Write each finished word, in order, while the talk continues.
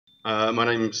My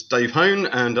name's Dave Hone,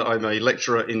 and I'm a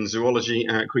lecturer in zoology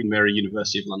at Queen Mary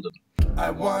University of London.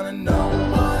 I want to know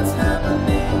what's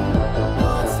happening,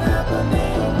 what's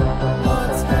happening,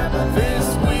 what's happening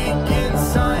this week in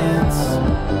science.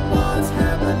 What's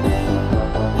happening,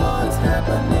 what's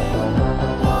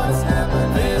happening, what's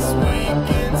happening this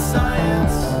week in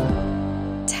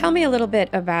science. Tell me a little bit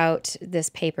about this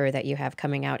paper that you have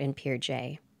coming out in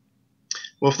PeerJ.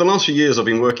 Well, for the last few years, I've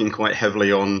been working quite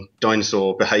heavily on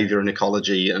dinosaur behavior and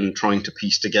ecology and trying to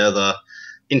piece together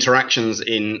interactions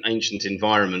in ancient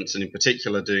environments, and in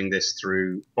particular doing this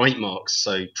through bite marks,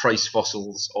 so trace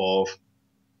fossils of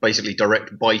basically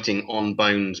direct biting on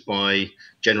bones by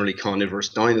generally carnivorous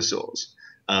dinosaurs.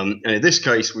 And in this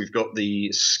case, we've got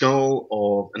the skull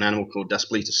of an animal called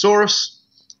Daspletosaurus.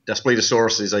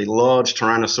 Daspletosaurus is a large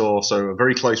tyrannosaur, so a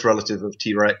very close relative of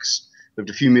T-Rex. Lived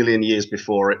a few million years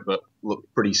before it, but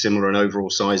looked pretty similar in overall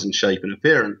size and shape and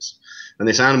appearance. And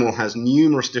this animal has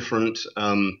numerous different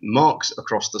marks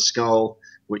across the skull,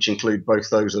 which include both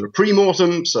those that are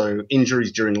pre-mortem, so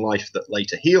injuries during life that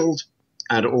later healed,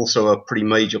 and also a pretty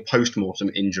major post-mortem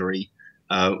injury,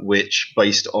 which,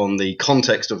 based on the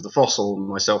context of the fossil,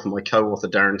 myself and my co-author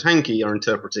Darren Tanke are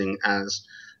interpreting as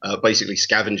basically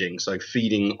scavenging, so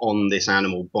feeding on this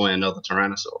animal by another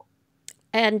tyrannosaur.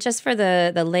 And just for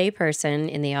the layperson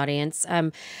in the audience,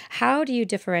 how do you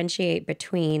differentiate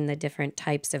between the different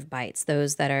types of bites,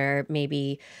 those that are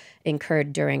maybe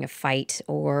incurred during a fight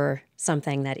or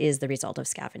something that is the result of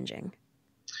scavenging?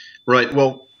 Right.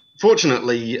 Well,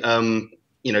 fortunately,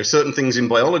 certain things in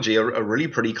biology are really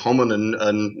pretty common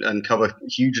and cover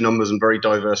huge numbers and very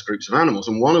diverse groups of animals.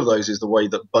 And one of those is the way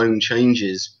that bone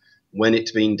changes when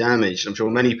it's been damaged. I'm sure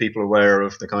many people are aware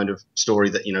of the kind of story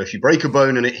that, if you break a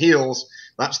bone and it heals,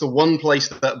 that's the one place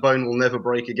that that bone will never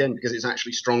break again because it's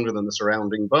actually stronger than the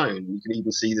surrounding bone. You can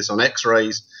even see this on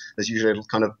x-rays. There's usually a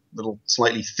little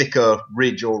slightly thicker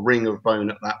ridge or ring of bone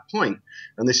at that point.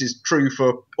 And this is true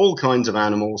for all kinds of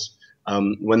animals.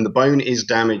 When the bone is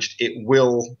damaged, it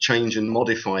will change and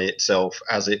modify itself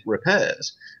as it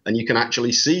repairs. And you can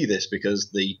actually see this because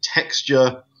the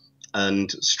texture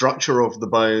and structure of the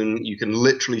bone, you can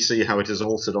literally see how it is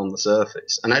altered on the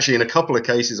surface. And actually, in a couple of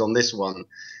cases on this one,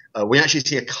 we actually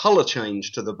see a color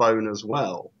change to the bone as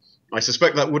well. I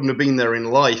suspect that wouldn't have been there in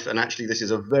life, and actually this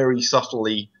is a very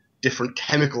subtly different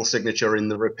chemical signature in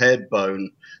the repaired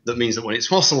bone that means that when it's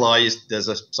fossilized, there's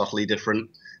a subtly different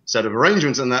set of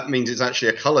arrangements, and that means it's actually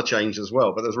a color change as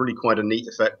well. But there's really quite a neat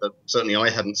effect that certainly I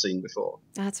hadn't seen before.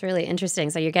 That's really interesting.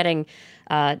 So you're getting,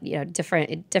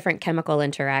 different chemical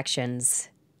interactions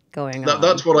going on.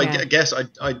 That's what I guess.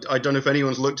 I don't know if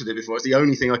anyone's looked at it before. It's the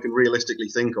only thing I can realistically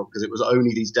think of because it was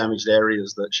only these damaged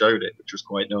areas that showed it, which was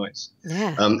quite nice.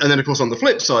 Yeah. And then, of course, on the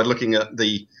flip side, looking at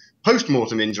the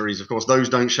post-mortem injuries, of course, those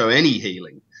don't show any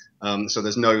healing. So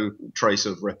there's no trace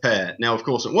of repair. Now, of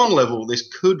course, at one level, this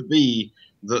could be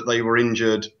that they were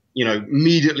injured,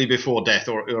 immediately before death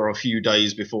or a few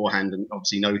days beforehand, and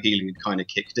obviously no healing had kind of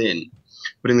kicked in.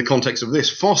 But in the context of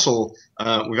this fossil,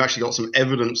 we've actually got some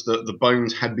evidence that the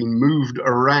bones had been moved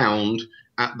around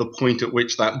at the point at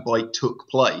which that bite took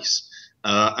place.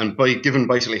 Given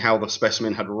basically how the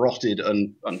specimen had rotted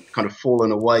and kind of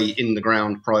fallen away in the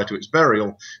ground prior to its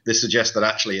burial, this suggests that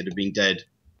actually it had been dead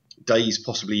days,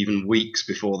 possibly even weeks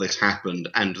before this happened,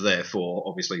 and therefore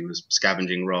obviously was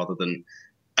scavenging rather than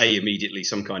A, immediately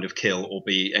some kind of kill, or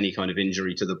B, any kind of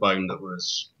injury to the bone that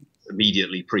was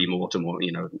immediately pre-mortem or,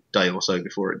 a day or so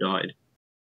before it died.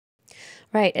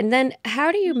 Right. And then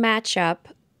how do you match up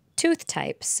tooth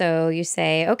types? So you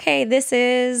say, okay, this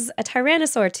is a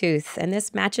Tyrannosaur tooth and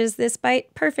this matches this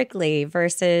bite perfectly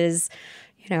versus,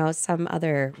 some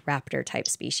other raptor type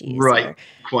species. Right.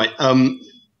 Quite.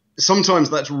 Sometimes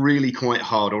that's really quite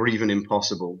hard or even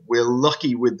impossible. We're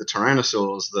lucky with the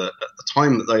tyrannosaurs that at the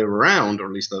time that they were around, or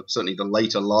at least certainly the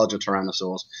later larger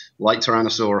tyrannosaurs, like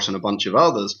Tyrannosaurus and a bunch of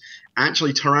others,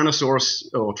 actually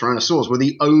tyrannosaurs were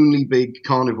the only big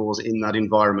carnivores in that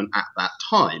environment at that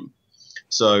time.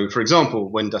 So, for example,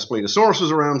 when Daspletosaurus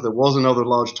was around, there was another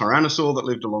large tyrannosaur that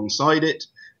lived alongside it,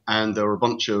 and there were a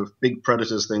bunch of big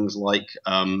predators, things like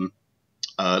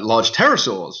large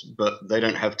pterosaurs, but they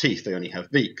don't have teeth, they only have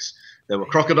beaks. There were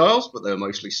crocodiles, but they were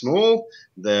mostly small.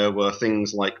 There were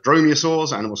things like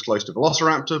dromaeosaurs, animals close to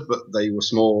Velociraptor, but they were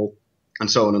small, and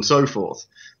so on and so forth.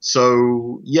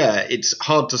 So, yeah, it's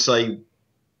hard to say,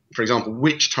 for example,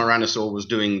 which tyrannosaur was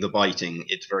doing the biting.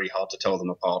 It's very hard to tell them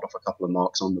apart off a couple of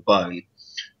marks on the bone.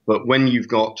 But when you've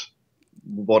got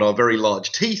what are very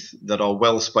large teeth that are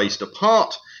well spaced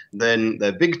apart, then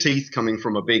they're big teeth coming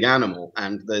from a big animal,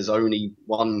 and there's only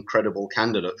one credible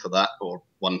candidate for that, or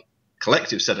one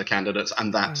collective set of candidates,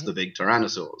 and that's Right. the big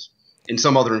tyrannosaurs. In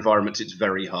some other environments, it's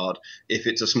very hard. If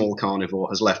it's a small carnivore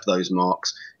has left those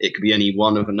marks, it could be any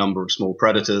one of a number of small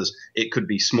predators. It could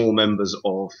be small members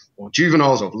of or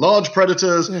juveniles of large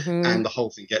predators, and the whole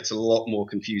thing gets a lot more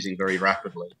confusing very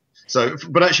rapidly. So,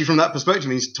 but actually, from that perspective,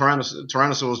 means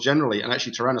tyrannosaurs generally, and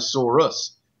actually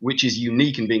Tyrannosaurus, which is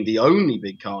unique in being the only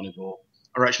big carnivore,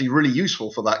 are actually really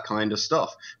useful for that kind of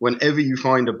stuff. Whenever you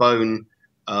find a bone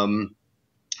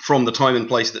from the time and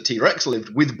place that T-Rex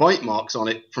lived with bite marks on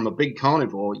it from a big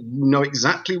carnivore, you know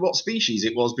exactly what species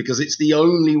it was because it's the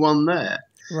only one there.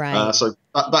 Right. So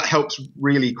that helps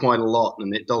really quite a lot,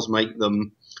 and it does make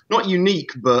them not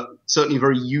unique, but certainly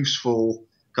very useful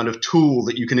kind of tool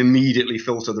that you can immediately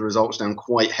filter the results down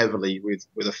quite heavily with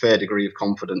a fair degree of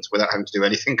confidence without having to do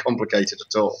anything complicated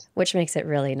at all. Which makes it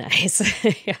really nice.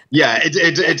 Yeah,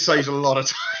 it saves a lot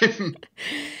of time.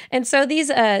 And so these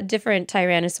different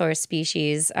Tyrannosaur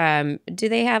species,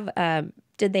 did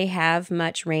they have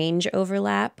much range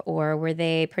overlap, or were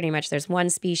they pretty much there's one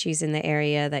species in the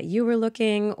area that you were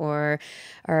looking, or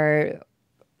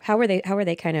how were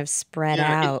they kind of spread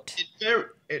out?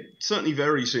 It certainly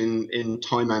varies in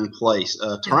time and place.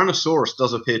 Tyrannosaurus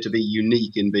does appear to be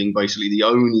unique in being basically the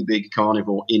only big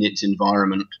carnivore in its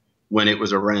environment when it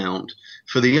was around.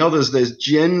 For the others, there's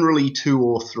generally two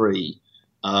or three.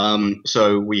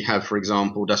 So we have, for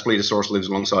example, Daspletosaurus lives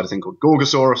alongside a thing called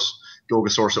Gorgosaurus.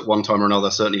 Gorgosaurus at one time or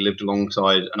another certainly lived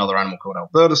alongside another animal called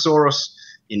Albertosaurus.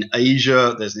 In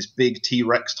Asia, there's this big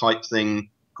T-Rex type thing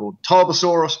called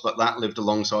Tarbosaurus, but that lived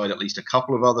alongside at least a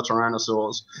couple of other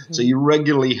tyrannosaurs. So you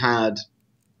regularly had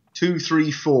 2,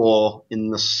 3, 4 in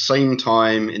the same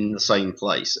time in the same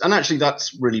place. And actually,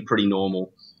 that's really pretty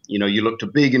normal. You know, you look to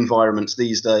big environments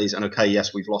these days, and okay,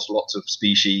 yes, we've lost lots of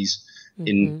species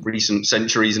in recent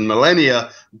centuries and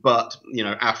millennia, but, you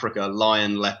know, Africa,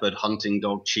 lion, leopard, hunting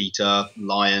dog, cheetah,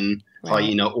 lion,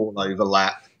 hyena, all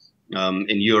overlap.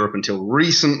 In Europe until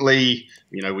recently,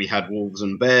 you know, we had wolves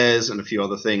and bears and a few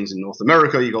other things. In North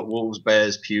America, you got wolves,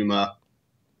 bears, puma,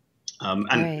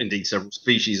 and indeed several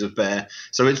species of bear.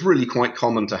 So it's really quite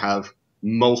common to have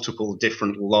multiple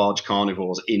different large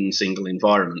carnivores in single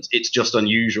environments. It's just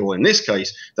unusual in this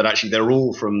case that actually they're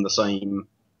all from the same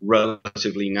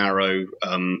relatively narrow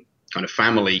kind of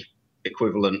family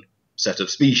equivalent set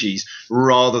of species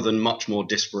rather than much more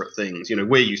disparate things. You know,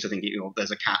 we're used to thinking, you know,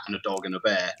 there's a cat and a dog and a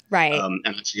bear. Right. And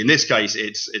actually in this case,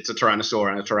 it's a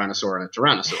tyrannosaur and a tyrannosaur and a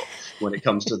tyrannosaur when it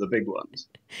comes to the big ones.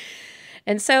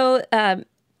 And so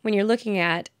when you're looking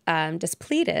at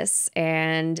Daspletus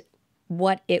and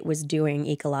what it was doing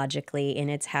ecologically in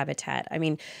its habitat. I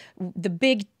mean, the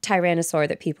big tyrannosaur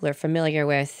that people are familiar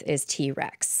with is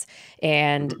T-Rex.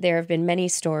 And there have been many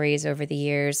stories over the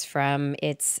years from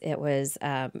it was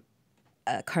a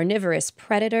carnivorous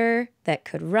predator that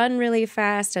could run really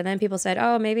fast. And then people said,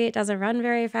 oh, maybe it doesn't run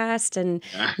very fast. And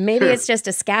maybe it's just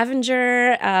a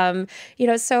scavenger. You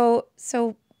know, so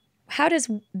how does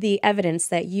the evidence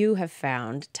that you have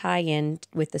found tie in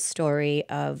with the story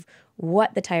of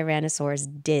what the tyrannosaurs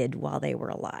did while they were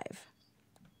alive?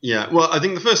 Yeah, well, I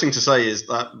think the first thing to say is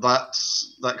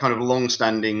that's that kind of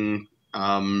long-standing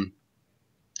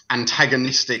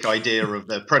antagonistic idea of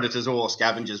the predators or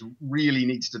scavengers really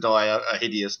needs to die a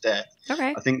hideous death.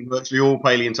 Okay. I think virtually all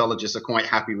paleontologists are quite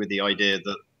happy with the idea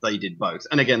that they did both.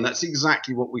 And again, that's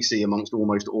exactly what we see amongst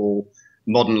almost all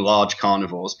modern large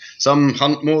carnivores. Some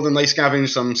hunt more than they scavenge,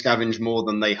 some scavenge more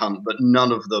than they hunt, but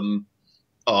none of them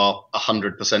are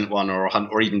 100% one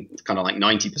or even kind of like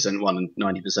 90% one and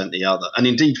 90% the other. And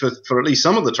indeed, for at least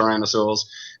some of the tyrannosaurs,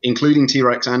 including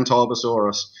T-Rex and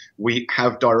Tarbosaurus, we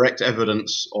have direct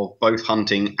evidence of both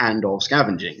hunting and of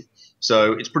scavenging.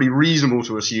 So it's pretty reasonable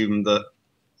to assume that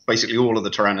basically all of the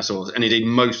tyrannosaurs, and indeed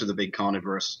most of the big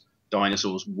carnivorous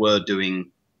dinosaurs, were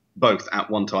doing both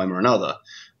at one time or another.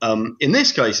 In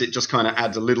this case, it just kind of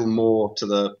adds a little more to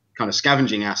the kind of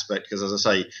scavenging aspect, because as I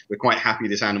say, we're quite happy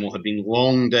this animal had been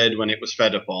long dead when it was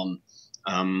fed upon.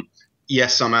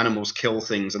 Yes, some animals kill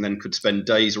things and then could spend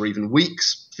days or even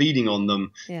weeks feeding on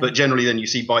them, but generally then you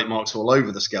see bite marks all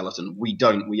over the skeleton. We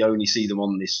don't. We only see them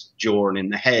on this jaw and in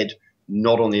the head,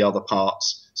 not on the other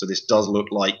parts. So this does look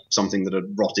like something that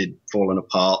had rotted, fallen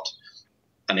apart,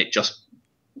 and it just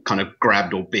kind of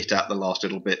grabbed or bit at the last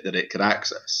little bit that it could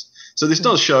access. So this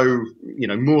does show, you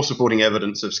know, more supporting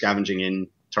evidence of scavenging in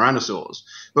tyrannosaurs,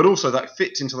 but also that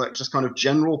fits into that just kind of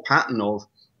general pattern of,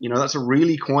 you know, that's a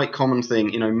really quite common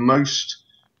thing. You know, most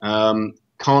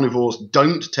carnivores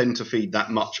don't tend to feed that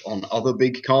much on other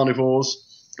big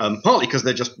carnivores. Partly because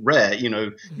they're just rare. You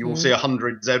know, you will see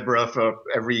 100 zebra for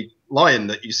every lion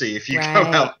that you see if you go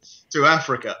out to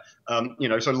Africa. You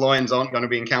know, so lions aren't going to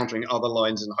be encountering other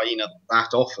lions and hyena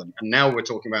that often. And now we're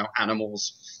talking about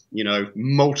animals, you know,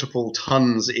 multiple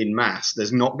tons in mass.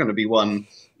 There's not going to be one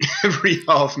every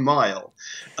half mile.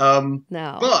 No.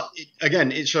 But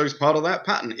again, it shows part of that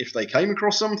pattern. If they came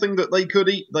across something that they could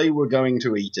eat, they were going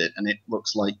to eat it. And it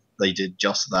looks like they did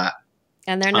just that.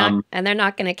 And they're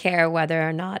not going to care whether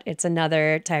or not it's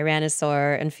another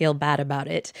Tyrannosaur and feel bad about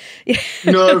it.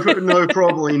 No,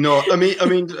 probably not. I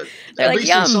mean, they're at like, least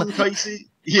yum. in some cases,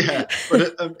 yeah.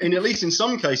 But at least in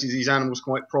some cases, these animals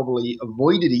quite probably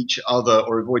avoided each other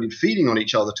or avoided feeding on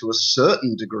each other to a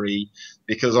certain degree,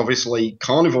 because obviously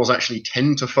carnivores actually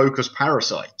tend to focus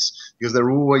parasites because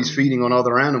they're always feeding on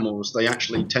other animals. They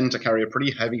actually tend to carry a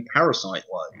pretty heavy parasite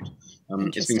load.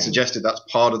 It's been suggested that's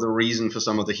part of the reason for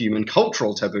some of the human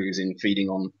cultural taboos in feeding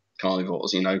on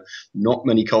carnivores. You know, not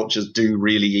many cultures do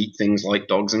really eat things like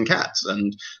dogs and cats,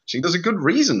 and actually there's a good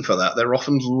reason for that. They're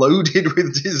often loaded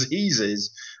with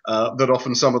diseases that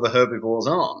often some of the herbivores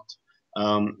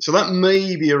aren't. So that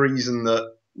may be a reason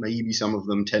that maybe some of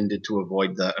them tended to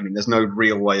avoid that. I mean, there's no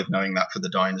real way of knowing that for the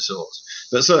dinosaurs,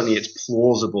 but certainly it's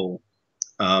plausible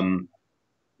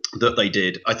that they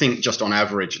did. I think just on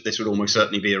average, this would almost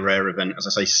certainly be a rare event, as I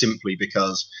say, simply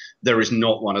because there is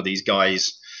not one of these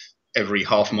guys every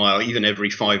half mile, even every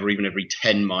 5 or even every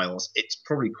 10 miles. It's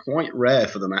probably quite rare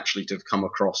for them actually to have come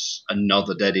across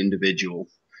another dead individual.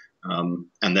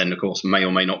 And then, of course, may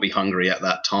or may not be hungry at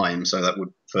that time. So that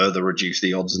would further reduce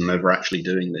the odds of them ever actually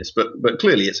doing this. But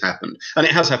clearly it's happened. And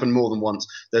it has happened more than once.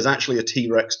 There's actually a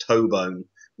T-Rex toe bone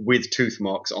with tooth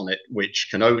marks on it, which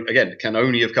can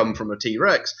only have come from a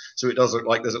T-Rex. So it does look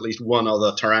like there's at least one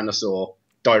other Tyrannosaur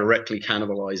directly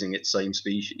cannibalizing its same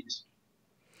species.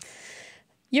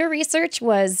 Your research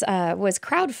was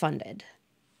crowdfunded.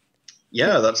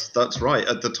 Yeah, that's right.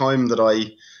 At the time that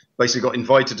I basically got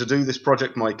invited to do this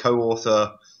project, my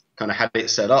co-author kind of had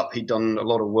it set up. He'd done a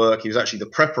lot of work. He was actually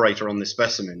the preparator on this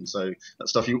specimen. So that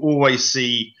stuff you always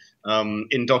see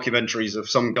in documentaries of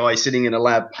some guy sitting in a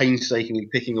lab painstakingly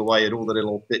picking away at all the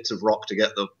little bits of rock to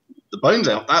get the bones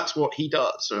out. That's what he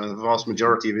does the vast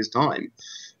majority of his time.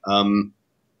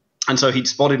 And so he'd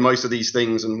spotted most of these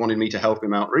things and wanted me to help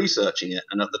him out researching it.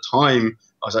 And at the time,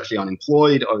 I was actually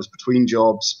unemployed. I was between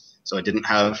jobs, so I didn't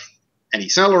have any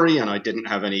salary and I didn't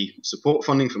have any support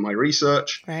funding for my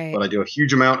research. Right. But I do a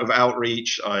huge amount of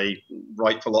outreach. I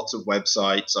write for lots of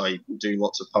websites. I do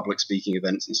lots of public speaking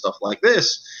events and stuff like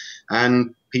this.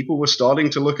 And people were starting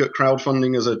to look at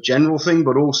crowdfunding as a general thing,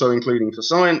 but also including for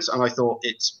science. And I thought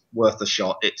it's worth a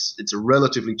shot. It's a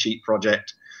relatively cheap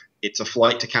project. It's a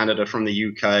flight to Canada from the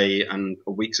UK and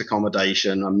a week's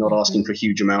accommodation. I'm not asking for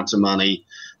huge amounts of money.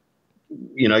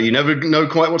 You know, you never know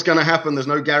quite what's going to happen. There's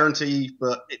no guarantee,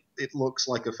 but it looks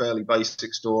like a fairly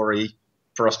basic story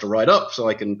for us to write up, so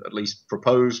I can at least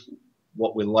propose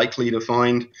what we're likely to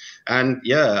find. And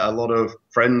yeah, a lot of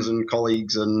friends and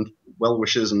colleagues and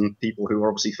well-wishers and people who are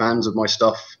obviously fans of my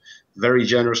stuff very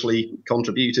generously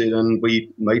contributed, and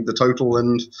we made the total,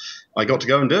 and I got to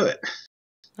go and do it.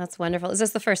 That's wonderful. Is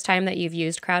this the first time that you've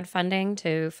used crowdfunding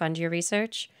to fund your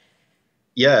research?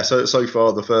 Yeah, so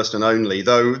far the first and only,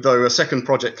 though a second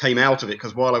project came out of it,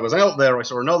 because while I was out there, I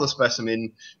saw another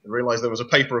specimen and realized there was a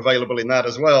paper available in that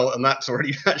as well, and that's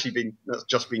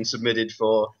just been submitted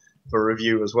for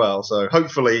review as well. So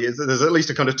hopefully there's at least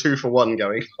a kind of 2-for-1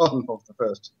 going on of the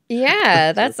first.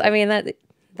 Yeah,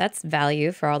 that's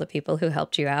value for all the people who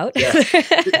helped you out. Yeah,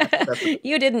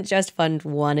 you didn't just fund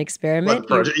one experiment.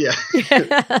 One project,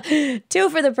 yeah. 2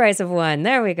 for the price of 1.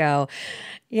 There we go.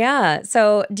 Yeah.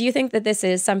 So do you think that this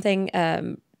is something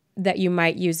that you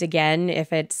might use again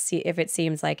if it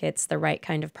seems like it's the right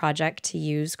kind of project to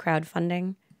use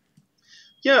crowdfunding?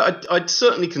 Yeah, I'd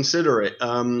certainly consider it.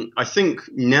 I think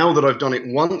now that I've done it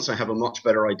once, I have a much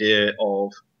better idea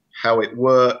of how it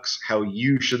works, how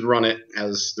you should run it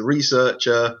as the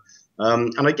researcher.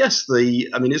 And I guess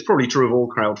it's probably true of all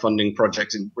crowdfunding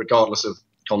projects, regardless of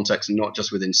context and not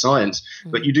just within science,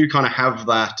 but you do kind of have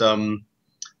that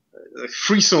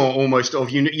frisson almost of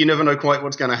you never know quite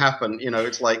what's going to happen. You know,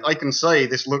 it's like I can say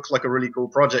this looks like a really cool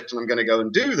project and I'm going to go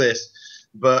and do this,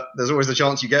 but there's always the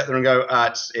chance you get there and go,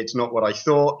 it's not what I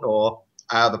thought, or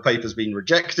the paper's been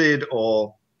rejected,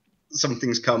 or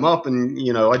something's come up, and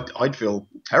you know I'd feel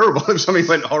terrible if something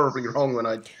went horribly wrong when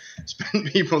I spent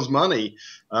people's money.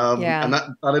 And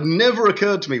that had never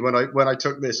occurred to me when I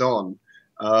took this on.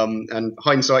 And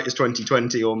hindsight is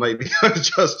 20/20, or maybe I was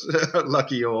just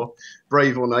lucky or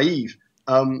brave or naive.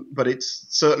 But it's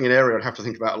certainly an area I'd have to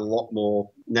think about a lot more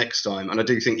next time. And I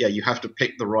do think, yeah, you have to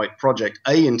pick the right project,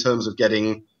 in terms of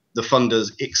getting the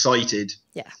funders excited.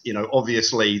 Yeah. You know,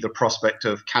 obviously the prospect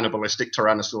of cannibalistic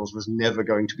tyrannosaurs was never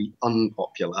going to be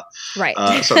unpopular.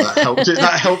 Right. So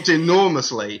that helped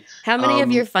enormously. How many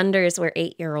of your funders were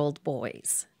 8-year-old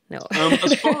boys? No.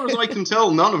 As far as I can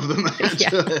tell, none of them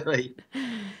actually.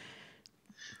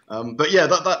 But yeah,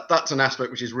 that's an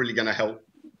aspect which is really going to help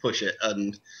push it.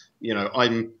 And you know,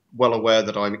 I'm well aware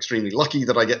that I'm extremely lucky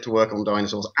that I get to work on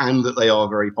dinosaurs and that they are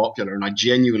very popular. And I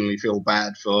genuinely feel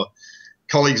bad for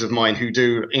colleagues of mine who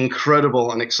do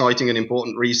incredible and exciting and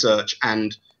important research,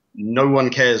 and no one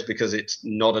cares because it's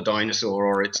not a dinosaur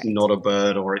or it's not a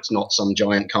bird or it's not some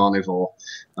giant carnivore.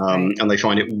 And they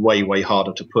find it way, way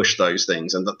harder to push those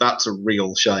things. And that's a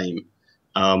real shame.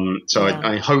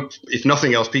 I hope, if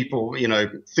nothing else, people, you know,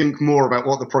 think more about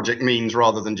what the project means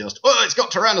rather than just, oh, it's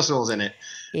got tyrannosaurs in it.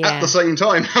 Yeah. At the same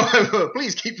time, however,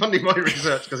 please keep funding my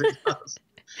research because it does.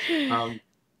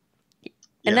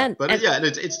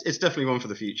 It's definitely one for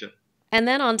the future. And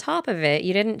then on top of it,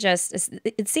 you didn't just,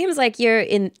 it seems like you're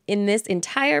in this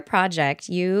entire project,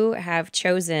 you have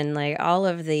chosen like all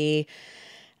of the,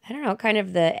 I don't know, kind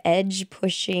of the edge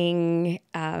pushing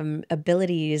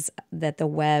abilities that the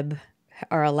web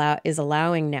is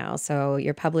allowing now. So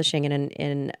you're publishing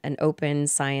in an open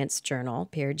science journal,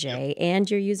 PeerJ, and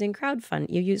you're using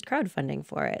you used crowdfunding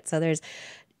for it. So there's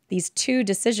these two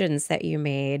decisions that you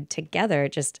made together.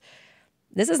 Just,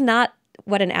 this is not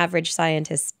what an average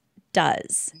scientist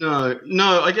does.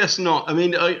 No, I guess not. I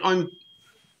mean, I'm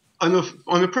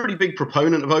a pretty big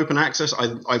proponent of open access.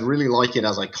 I really like it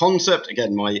as a concept.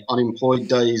 Again, my unemployed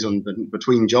days and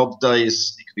between job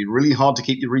days, it could be really hard to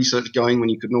keep your research going when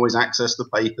you couldn't always access the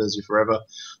papers if you're ever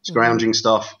scrounging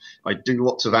stuff. I do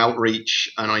lots of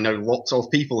outreach, and I know lots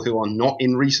of people who are not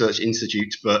in research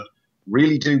institutes but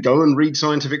really do go and read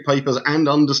scientific papers and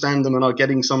understand them and are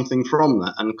getting something from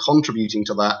that, and contributing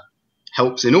to that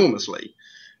helps enormously.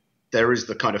 There is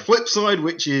the kind of flip side,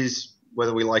 which is,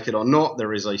 whether we like it or not,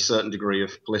 there is a certain degree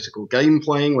of political game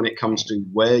playing when it comes to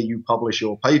where you publish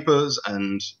your papers.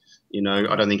 And, you know,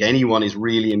 I don't think anyone is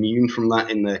really immune from that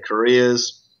in their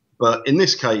careers. But in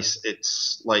this case,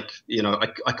 it's like, you know,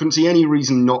 I couldn't see any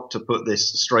reason not to put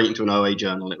this straight into an OA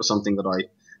journal. It was something that I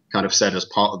kind of said as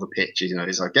part of the pitch, you know,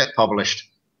 is I get published,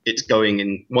 it's going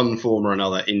in one form or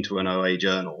another into an OA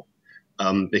journal.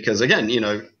 Because again, you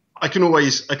know, I could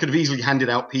have easily handed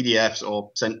out PDFs or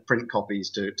sent print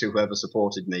copies to whoever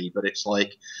supported me. But it's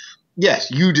like, yes,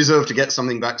 you deserve to get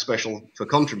something back special for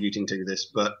contributing to this.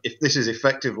 But if this is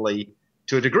effectively,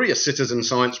 to a degree, a citizen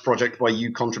science project by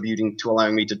you contributing to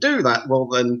allowing me to do that, well,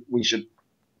 then we should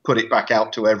put it back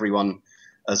out to everyone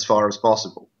as far as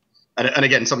possible. And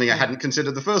again, something I hadn't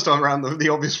considered the first time around, the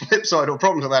obvious flip side or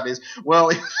problem to that is, well,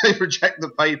 if they reject the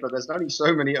paper, there's only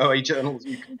so many OA journals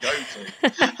you can go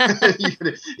to. You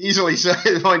could easily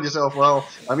find yourself, well,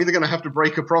 I'm either going to have to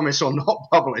break a promise or not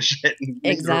publish it. And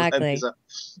exactly.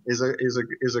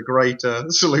 Is a great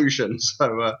solution.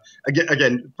 So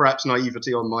again, perhaps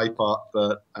naivety on my part,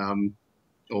 but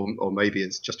or maybe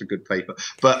it's just a good paper.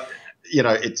 But you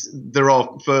know, there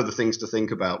are further things to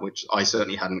think about, which I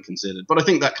certainly hadn't considered. But I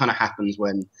think that kind of happens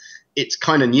when it's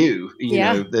kind of new. You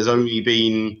know, there's only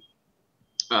been,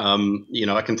 you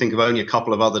know, I can think of only a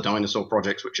couple of other dinosaur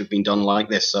projects which have been done like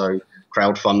this. So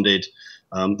crowdfunded.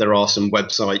 There are some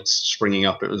websites springing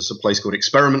up. It was a place called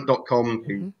experiment.com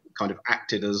who kind of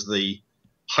acted as the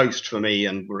host for me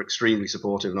and were extremely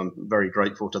supportive, and I'm very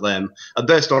grateful to them. And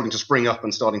they're starting to spring up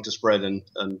and starting to spread and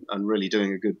really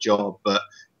doing a good job. But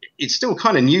it's still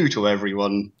kind of new to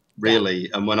everyone, really.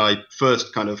 And when I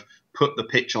first kind of put the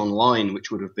pitch online,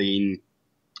 which would have been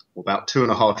about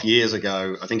 2.5 years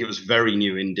ago, I think it was very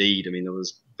new indeed. I mean, there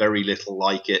was very little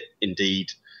like it indeed.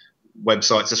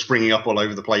 Websites are springing up all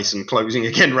over the place and closing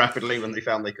again rapidly when they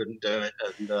found they couldn't do it.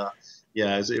 And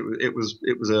it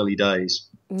was early days.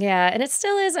 Yeah, and it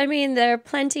still is. I mean, there are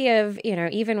plenty of, you know,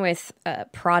 even with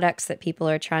products that people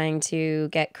are trying to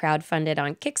get crowdfunded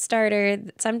on Kickstarter,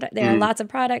 there are lots of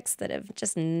products that have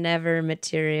just never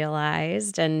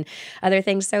materialized and other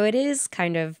things. So it is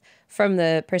kind of from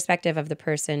the perspective of the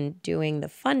person doing the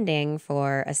funding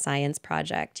for a science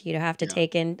project. You have to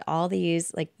take in all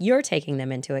these, like you're taking them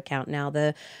into account now.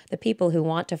 The people who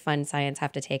want to fund science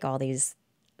have to take all these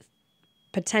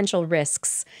potential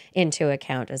risks into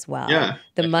account as well. Yeah,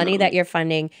 the money that you're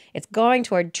funding, it's going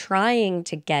toward trying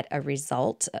to get a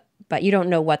result, but you don't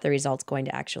know what the result's going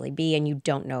to actually be, and you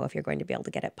don't know if you're going to be able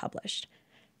to get it published.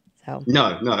 So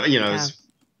no, you know,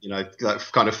 that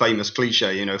kind of famous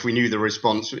cliche, if we knew the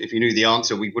response, if you knew the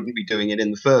answer, we wouldn't be doing it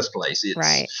in the first place.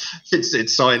 Right.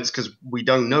 It's science because we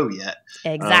don't know yet.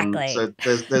 Exactly. So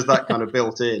there's that kind of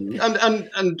built in,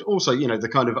 and also, the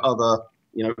kind of other,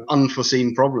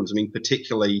 unforeseen problems. I mean,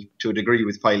 particularly to a degree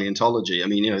with paleontology. I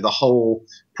mean, the whole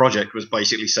project was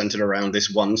basically centered around this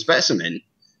one specimen.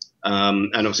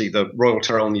 And obviously the Royal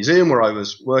Tyrrell Museum where I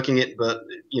was working it, but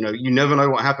you never know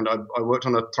what happened. I worked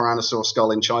on a Tyrannosaur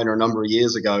skull in China a number of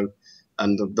years ago,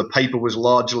 and the paper was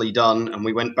largely done, and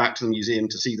we went back to the museum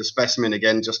to see the specimen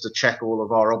again just to check all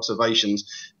of our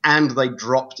observations, and they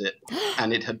dropped it,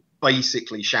 and it had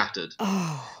basically shattered.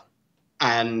 Oh.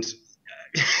 And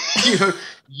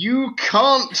you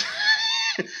can't,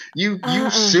 you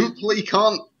simply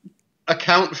can't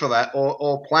account for that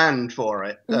or plan for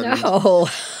it. And, no.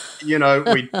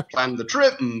 we planned the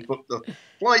trip and booked the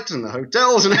flights and the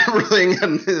hotels and everything,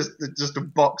 and there's just a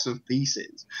box of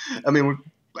pieces. I mean, we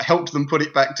helped them put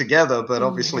it back together, but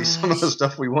obviously some of the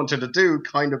stuff we wanted to do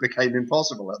kind of became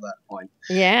impossible at that point.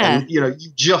 Yeah. And, you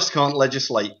just can't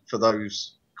legislate for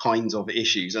those kinds of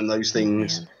issues, and those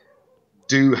things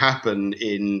do happen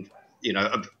in,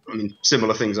 I mean,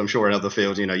 similar things I'm sure in other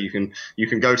fields. You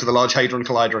can go to the Large Hadron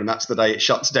Collider and that's the day it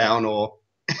shuts down, or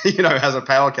has a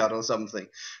power cut or something.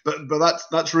 But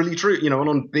that's really true. And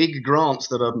on big grants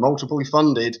that are multiply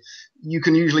funded, you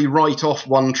can usually write off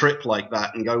one trip like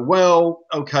that and go, well,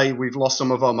 okay, we've lost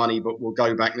some of our money, but we'll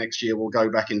go back next year. We'll go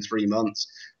back in 3 months.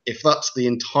 If that's the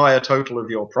entire total of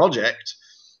your project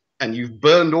and you've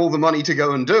burned all the money to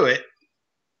go and do it,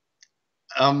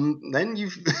 then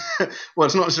you've well,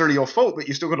 it's not necessarily your fault, but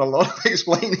you've still got a lot of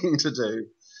explaining to do.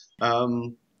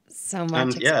 So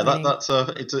much. And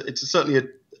it's certainly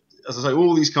as I say,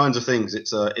 all these kinds of things.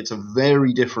 It's a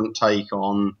very different take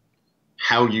on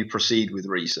how you proceed with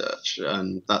research,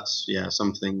 and that's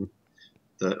something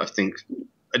that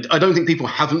I don't think people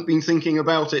haven't been thinking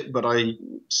about it, but I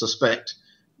suspect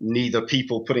neither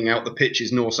people putting out the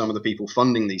pitches nor some of the people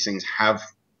funding these things have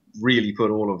really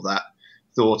put all of that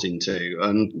thought into.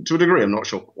 And to a degree, I'm not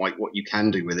sure quite what you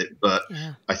can do with it, but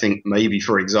I think maybe,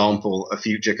 for example, a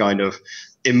future kind of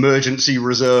emergency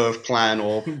reserve plan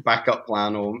or backup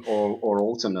plan or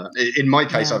alternate. In my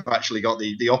case, I've actually got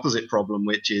the opposite problem,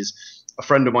 which is a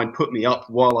friend of mine put me up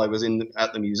while I was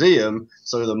at the museum.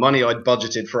 So the money I'd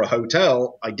budgeted for a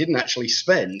hotel, I didn't actually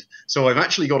spend. So I've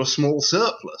actually got a small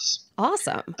surplus.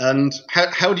 Awesome. And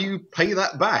how do you pay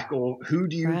that back, or who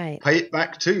do you pay it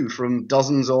back to from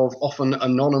dozens of often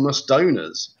anonymous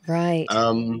donors? Right.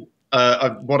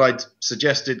 What I'd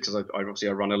suggested, because I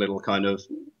run a little kind of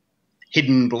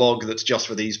hidden blog that's just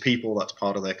for these people, that's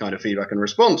part of their kind of feedback and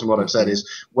response. And what I've said is,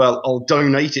 well, I'll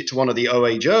donate it to one of the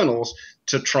OA journals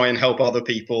to try and help other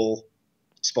people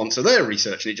sponsor their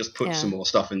research, and it just puts some more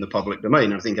stuff in the public domain.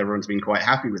 And I think everyone's been quite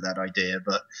happy with that idea.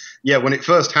 But when it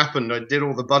first happened, I did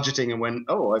all the budgeting and went,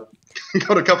 I've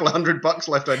got a couple of $100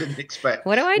 left I didn't expect.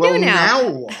 What do I do now?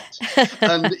 Now what?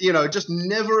 And it just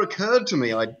never occurred to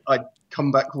me I'd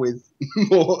come back with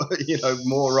more,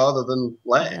 more rather than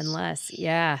less. And less,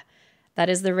 that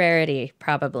is the rarity,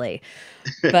 probably.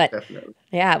 But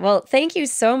well, thank you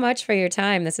so much for your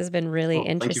time. This has been really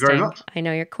interesting. Thank you very much. I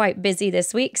know you're quite busy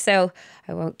this week, so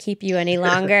I won't keep you any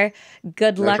longer.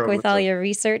 Good luck with all your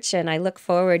research, and I look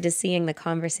forward to seeing the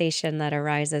conversation that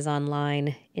arises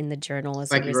online in the journal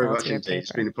as a result of your paper. Thank you very much indeed.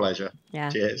 It's been a pleasure. Yeah.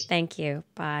 Cheers. Thank you.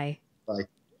 Bye. Bye.